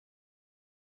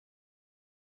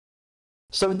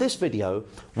So in this video,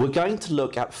 we're going to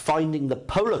look at finding the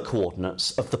polar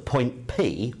coordinates of the point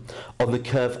P on the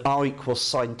curve r equals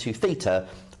sine 2 theta,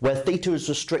 where theta is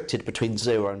restricted between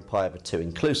 0 and pi over 2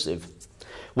 inclusive,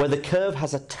 where the curve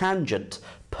has a tangent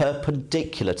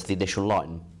perpendicular to the initial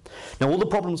line. Now, all the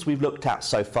problems we've looked at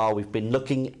so far, we've been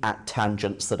looking at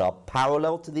tangents that are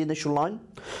parallel to the initial line.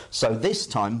 So this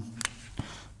time,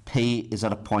 P is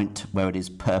at a point where it is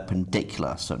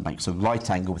perpendicular, so it makes a right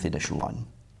angle with the initial line.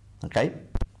 Okay?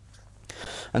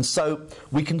 And so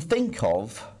we can think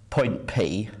of point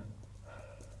P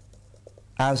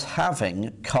as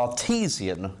having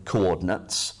Cartesian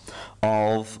coordinates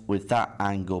of, with that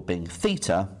angle being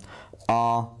theta,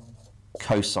 r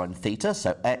cosine theta,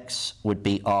 so x would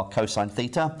be r cosine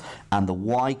theta, and the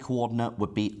y coordinate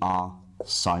would be r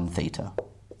sine theta.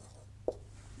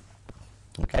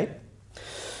 Okay?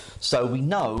 So we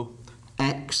know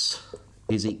x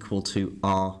is equal to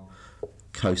r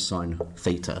cosine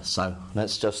theta. So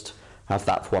let's just have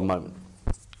that for one moment.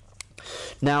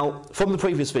 Now, from the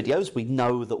previous videos, we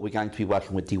know that we're going to be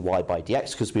working with dy by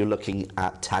dx because we were looking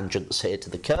at tangents here to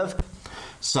the curve.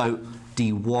 So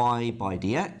dy by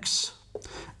dx,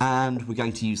 and we're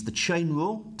going to use the chain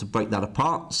rule to break that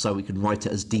apart. So we can write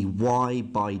it as dy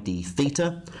by d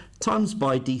theta times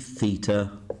by d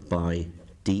theta by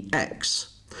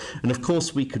dx. And of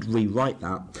course, we could rewrite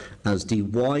that as dy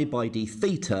by d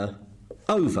theta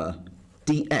over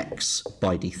dx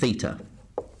by d theta.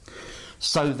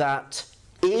 So that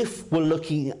if we're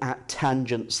looking at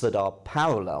tangents that are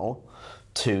parallel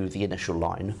to the initial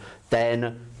line,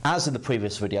 then as in the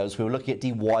previous videos, we were looking at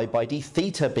dy by d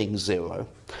theta being 0.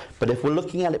 But if we're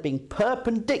looking at it being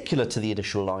perpendicular to the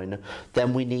initial line,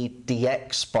 then we need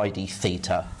dx by d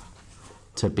theta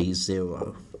to be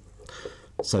 0.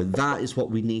 So that is what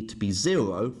we need to be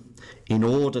 0 in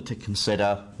order to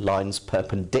consider lines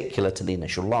perpendicular to the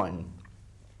initial line.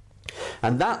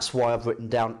 And that's why I've written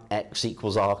down x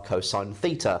equals r cosine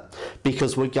theta,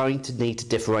 because we're going to need to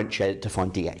differentiate it to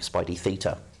find dx by d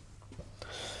theta.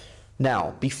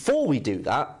 Now, before we do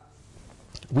that,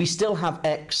 we still have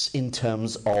x in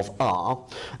terms of r,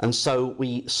 and so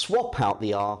we swap out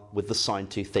the r with the sine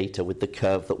 2 theta with the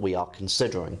curve that we are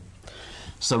considering.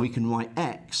 So we can write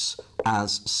x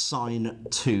as sine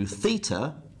 2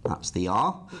 theta, that's the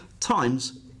r,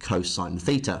 times cosine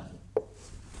theta.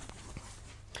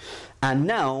 And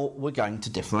now we're going to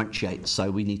differentiate,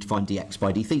 so we need to find dx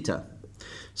by d theta.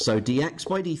 So dx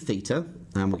by d theta,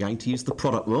 and we're going to use the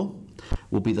product rule,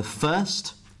 will be the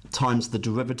first times the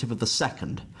derivative of the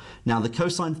second. Now the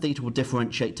cosine theta will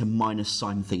differentiate to minus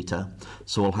sine theta,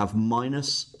 so we'll have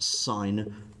minus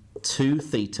sine 2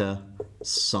 theta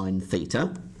sine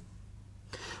theta,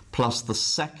 plus the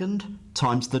second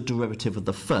times the derivative of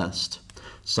the first,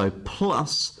 so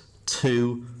plus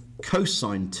 2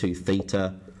 cosine 2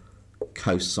 theta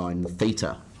cosine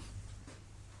theta.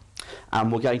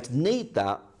 And we're going to need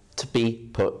that to be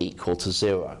put equal to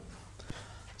 0.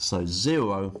 So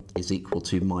 0 is equal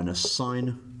to minus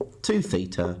sine 2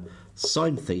 theta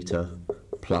sine theta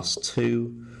plus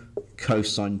 2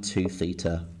 cosine 2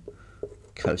 theta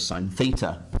cosine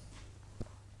theta.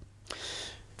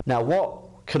 Now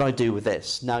what can I do with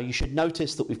this? Now you should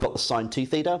notice that we've got the sine 2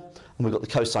 theta and we've got the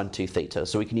cosine 2 theta,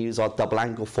 so we can use our double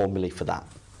angle formulae for that.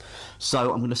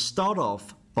 So I'm going to start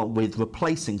off with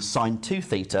replacing sine 2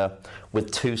 theta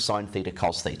with 2 sine theta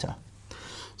cos theta.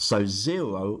 So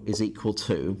 0 is equal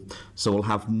to, so we'll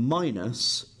have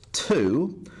minus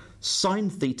 2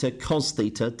 sine theta cos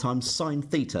theta times sine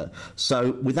theta.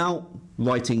 So without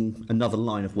writing another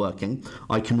line of working,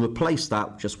 I can replace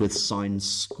that just with sine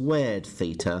squared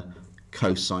theta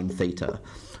cosine theta.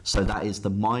 So that is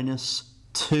the minus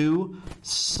 2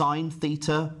 sine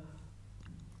theta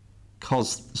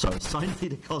sine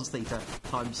theta cos theta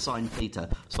times sine theta.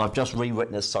 So I've just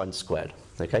rewritten as sine squared,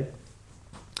 okay?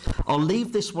 I'll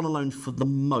leave this one alone for the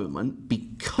moment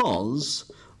because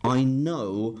I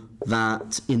know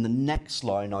that in the next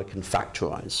line I can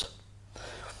factorise.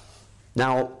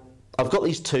 Now, I've got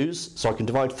these 2's, so I can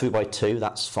divide through by 2,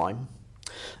 that's fine.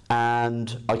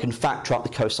 And I can factor out the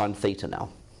cosine theta now.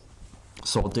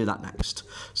 So I'll do that next.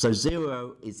 So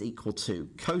 0 is equal to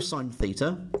cosine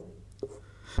theta.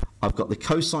 I've got the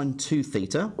cosine 2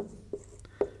 theta,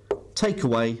 take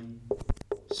away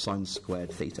sine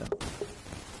squared theta.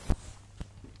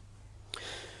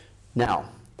 Now,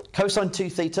 cosine 2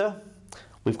 theta,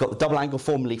 we've got the double angle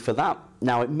formulae for that.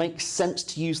 Now, it makes sense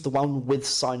to use the one with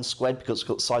sine squared because it's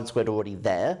got sine squared already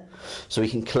there, so we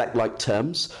can collect like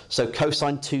terms. So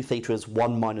cosine 2 theta is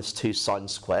 1 minus 2 sine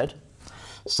squared.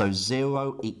 So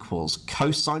 0 equals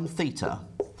cosine theta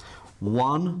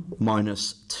 1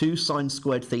 minus 2 sine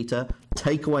squared theta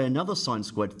take away another sine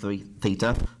squared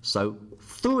theta, so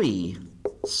 3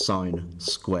 sine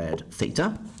squared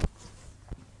theta.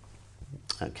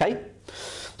 Okay,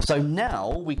 so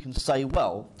now we can say,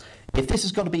 well, if this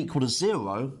is going to be equal to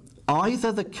 0,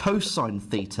 either the cosine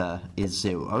theta is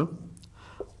 0,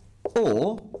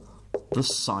 or the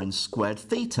sine squared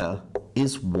theta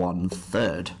is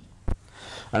 1/3.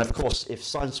 And of course, if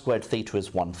sine squared theta is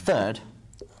 1/3,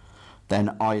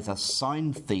 then either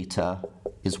sine theta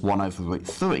is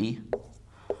 1/√3,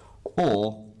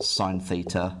 or sine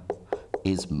theta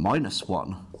is minus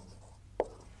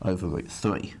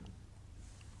 1/√3.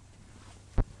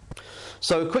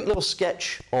 So a quick little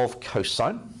sketch of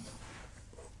cosine.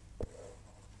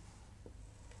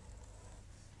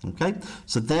 Okay,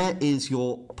 so there is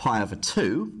your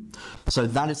pi/2. So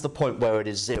that is the point where it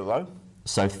is 0.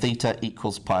 So theta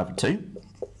equals pi/2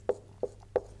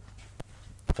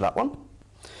 for that one.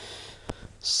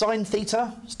 Sine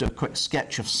theta, let's do a quick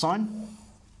sketch of sine.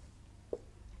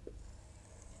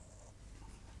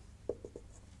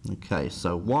 Okay,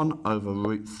 so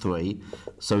 1/√3.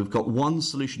 So we've got one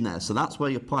solution there. So that's where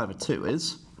your pi/2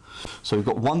 is. So we've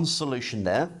got one solution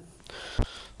there.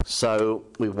 So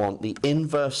we want the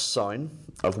inverse sine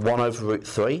of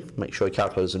 1/√3. Make sure you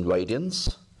calculate those in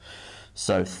radians.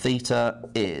 So theta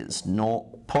is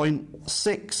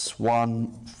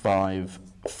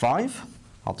 0.6155.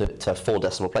 I'll do it to 4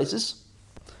 decimal places.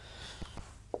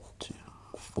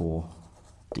 4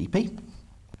 dp.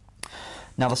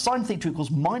 Now the sine theta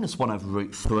equals minus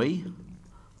 1/√3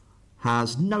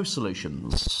 has no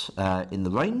solutions in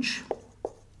the range.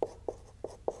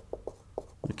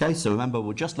 Okay, so remember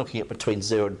we're just looking at between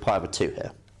 0 and pi/2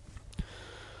 here.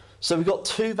 So we've got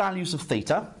two values of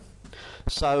theta.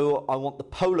 So I want the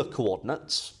polar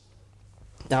coordinates.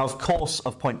 Now, of course,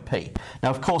 of point P.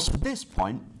 Now, of course, for this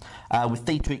point, with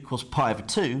theta equals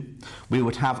pi/2, we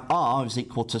would have r is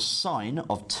equal to sine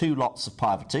of 2 lots of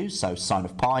pi/2, so sine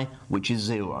of pi, which is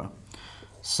 0.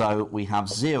 So we have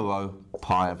 0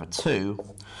 pi/2,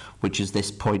 which is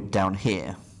this point down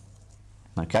here.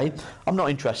 Okay, I'm not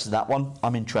interested in that one.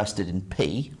 I'm interested in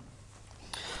P.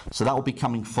 So that will be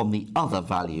coming from the other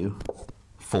value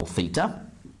for theta.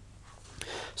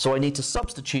 So I need to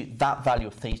substitute that value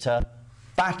of theta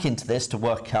back into this to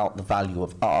work out the value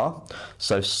of r.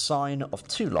 So sine of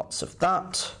 2 lots of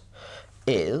that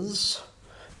is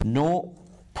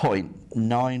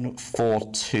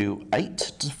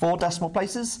 0.9428 to 4 decimal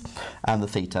places, and the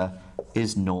theta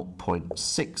is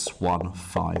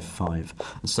 0.6155.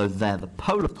 And so they're the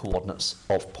polar coordinates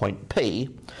of point P,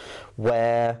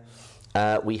 where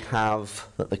we have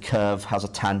that the curve has a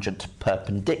tangent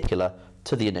perpendicular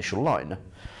to the initial line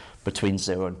between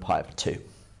 0 and pi/2.